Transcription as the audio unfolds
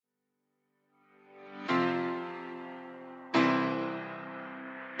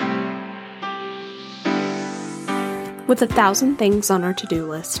With 1,000 things on our to-do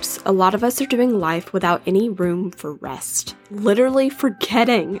lists, a lot of us are doing life without any room for rest. Literally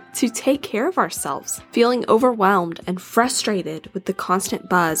forgetting to take care of ourselves, feeling overwhelmed and frustrated with the constant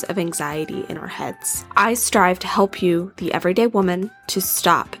buzz of anxiety in our heads. I strive to help you, the everyday woman, to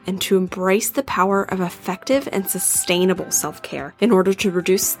stop and to embrace the power of effective and sustainable self-care in order to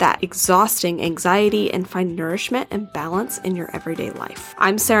reduce that exhausting anxiety and find nourishment and balance in your everyday life.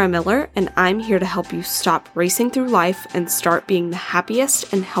 I'm Sarah Miller, and I'm here to help you stop racing through life and start being the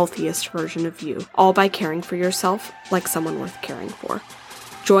happiest and healthiest version of you, all by caring for yourself like someone worth caring for.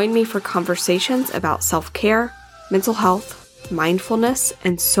 Join me for conversations about self-care, mental health, mindfulness,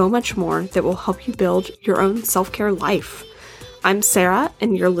 and so much more that will help you build your own self-care life. I'm Sarah,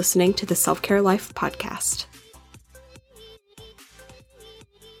 and you're listening to the Self-Care Life podcast.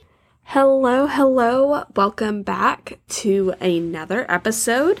 Hello. Welcome back to another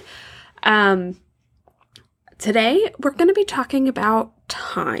episode. Today, we're going to be talking about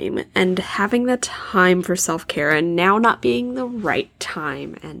time and having the time for self-care and now not being the right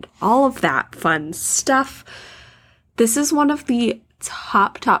time and all of that fun stuff. This is one of the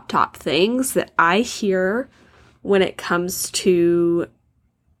top things that I hear when it comes to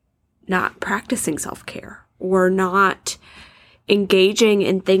not practicing self-care or not engaging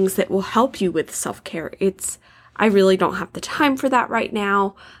in things that will help you with self-care. I really don't have the time for that right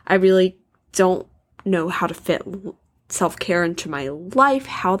now. I really don't know how to fit self-care into my life.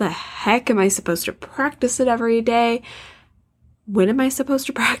 How the heck am I supposed to practice it every day? When am I supposed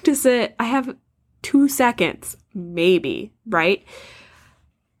to practice it? I have 2 seconds, maybe, right?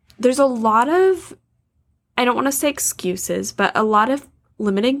 There's a lot of, I don't want to say excuses, but a lot of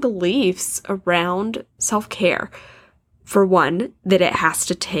limiting beliefs around self-care. For one, that it has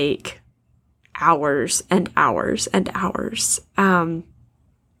to take hours and hours and hours.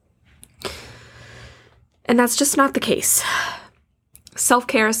 And that's just not the case.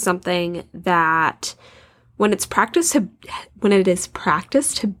 Self-care is something that when it is practiced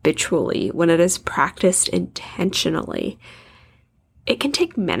habitually, when it is practiced intentionally, it can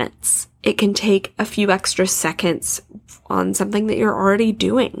take minutes. It can take a few extra seconds on something that you're already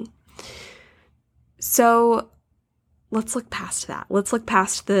doing. So let's look past that. Let's look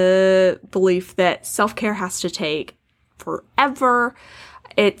past the belief that self-care has to take forever.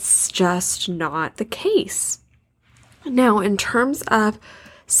 It's just not the case. Now, in terms of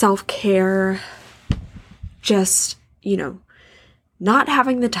self-care, just, not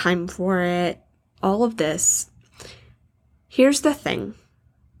having the time for it, all of this, here's the thing.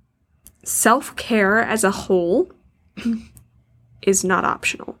 Self-care as a whole is not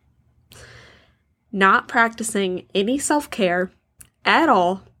optional. Not practicing any self-care at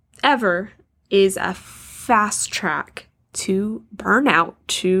all, ever, is a fast track to burnout,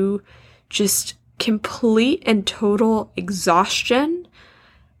 to just complete and total exhaustion,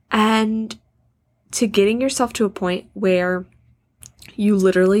 and to getting yourself to a point where you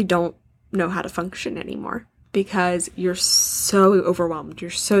literally don't know how to function anymore because you're so overwhelmed,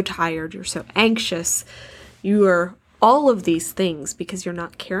 you're so tired, you're so anxious, you are all of these things because you're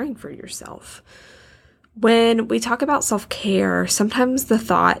not caring for yourself. When we talk about self-care, sometimes the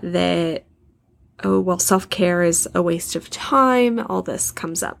thought that self-care is a waste of time, all this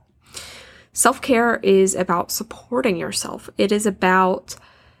comes up. Self-care is about supporting yourself. It is about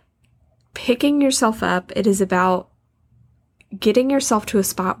picking yourself up. It is about getting yourself to a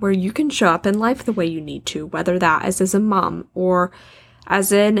spot where you can show up in life the way you need to, whether that is as a mom or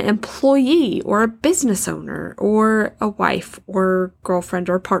as an employee or a business owner or a wife or girlfriend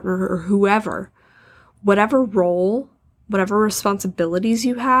or partner or whoever. Whatever role, whatever responsibilities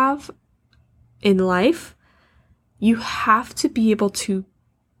you have in life, you have to be able to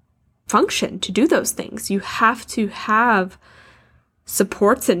function, to do those things. You have to have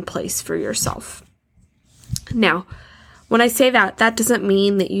supports in place for yourself. Now, when I say that doesn't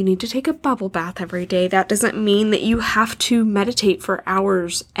mean that you need to take a bubble bath every day. That doesn't mean that you have to meditate for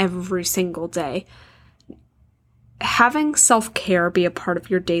hours every single day. Having self-care be a part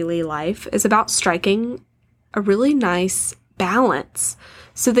of your daily life is about striking a really nice balance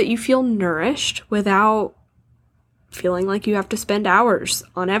so that you feel nourished without feeling like you have to spend hours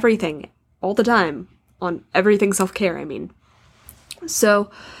on everything all the time, on everything self-care, I mean.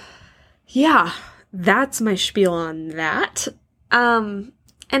 So, yeah, that's my spiel on that. And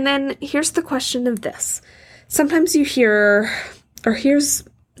then here's the question of this. Sometimes you hear, or here's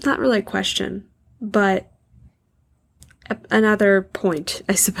not really a question, but another point,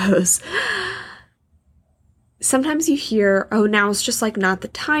 I suppose. Sometimes you hear, now it's just like not the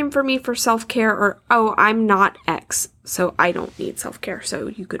time for me for self-care, or, I'm not X, so I don't need self-care. So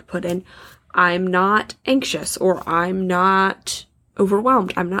you could put in, I'm not anxious, or I'm not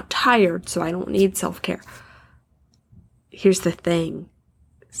overwhelmed. I'm not tired, so I don't need self-care. Here's the thing.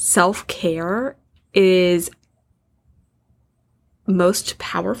 Self-care is most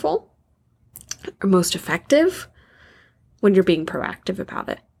powerful or most effective when you're being proactive about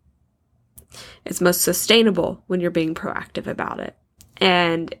it. It's most sustainable when you're being proactive about it.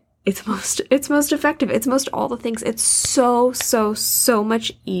 And it's most effective. It's most all the things. It's so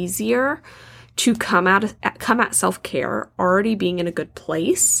much easier to come at self-care already being in a good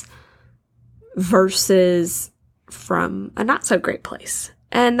place versus from a not so great place.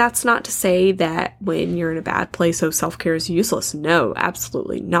 And that's not to say that when you're in a bad place, self-care is useless. No,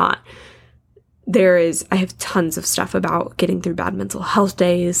 absolutely not. I have tons of stuff about getting through bad mental health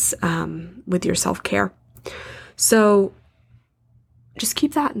days with your self-care. So just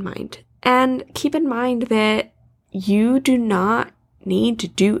keep that in mind. And keep in mind that you do not need to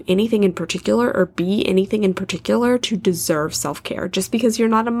do anything in particular or be anything in particular to deserve self-care. Just because you're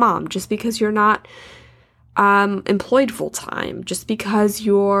not a mom, just because you're not employed full-time, just because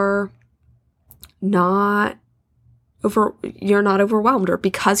you're not overwhelmed, or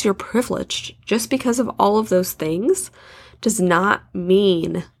because you're privileged, just because of all of those things does not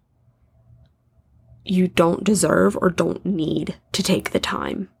mean you don't deserve or don't need to take the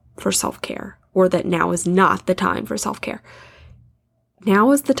time for self-care, or that now is not the time for self-care. Now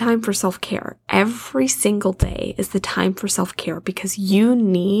is the time for self-care. Every single day is the time for self-care, because you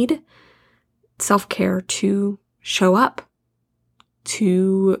need self-care to show up,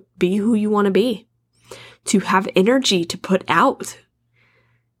 to be who you want to be, to have energy to put out.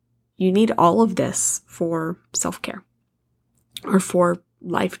 You need all of this for self-care, or for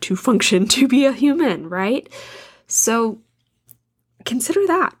life to function, to be a human, right? So consider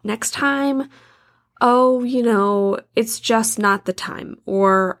that next time. It's just not the time,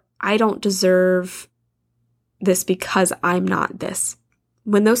 or I don't deserve this because I'm not this.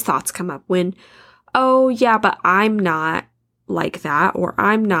 When those thoughts come up, but I'm not like that, or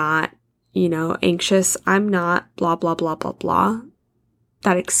I'm not, anxious, I'm not blah, blah, blah, blah, blah.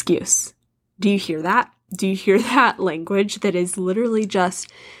 That excuse. Do you hear that? Do you hear that language that is literally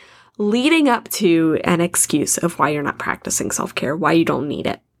just leading up to an excuse of why you're not practicing self-care, why you don't need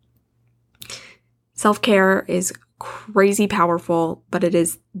it? Self-care is crazy powerful, but it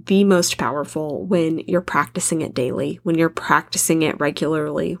is the most powerful when you're practicing it daily, when you're practicing it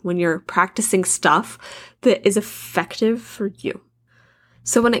regularly, when you're practicing stuff that is effective for you.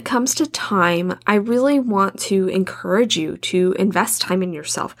 So when it comes to time, I really want to encourage you to invest time in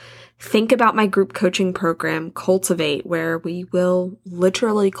yourself. Think about my group coaching program, Cultivate, where we will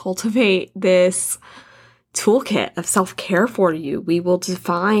literally cultivate this toolkit of self-care for you. We will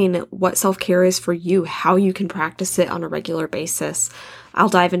define what self-care is for you, how you can practice it on a regular basis. I'll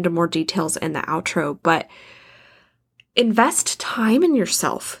dive into more details in the outro, but invest time in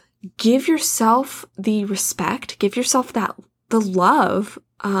yourself. Give yourself the respect, give yourself the love,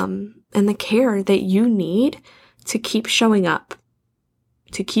 and the care that you need to keep showing up,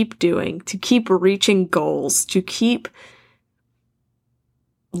 to keep doing, to keep reaching goals, to keep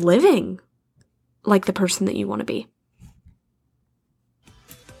living like the person that you want to be.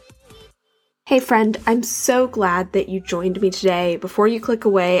 Hey friend, I'm so glad that you joined me today. Before you click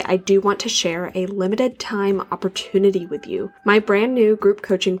away, I do want to share a limited time opportunity with you. My brand new group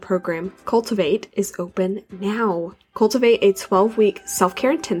coaching program, Cultivate, is open now. Cultivate, a 12-week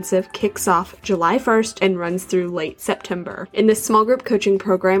self-care intensive, kicks off July 1st and runs through late September. In this small group coaching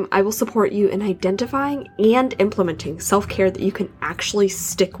program, I will support you in identifying and implementing self-care that you can actually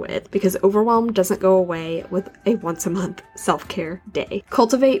stick with, because overwhelm doesn't go away with a once-a-month self-care day.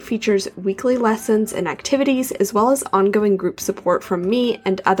 Cultivate features weekly lessons and activities, as well as ongoing group support from me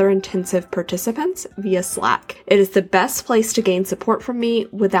and other intensive participants via Slack. It is the best place to gain support from me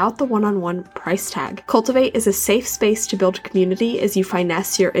without the one-on-one price tag. Cultivate is a safe space to build community as you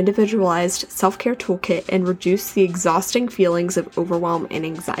finesse your individualized self-care toolkit and reduce the exhausting feelings of overwhelm and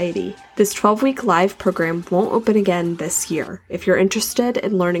anxiety. This 12-week live program won't open again this year. If you're interested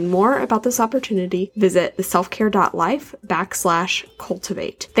in learning more about this opportunity, visit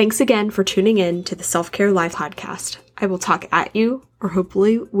theselfcare.life/cultivate. Thanks again for tuning in to the Self-Care Life podcast. I will talk at you, or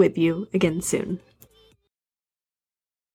hopefully with you, again soon.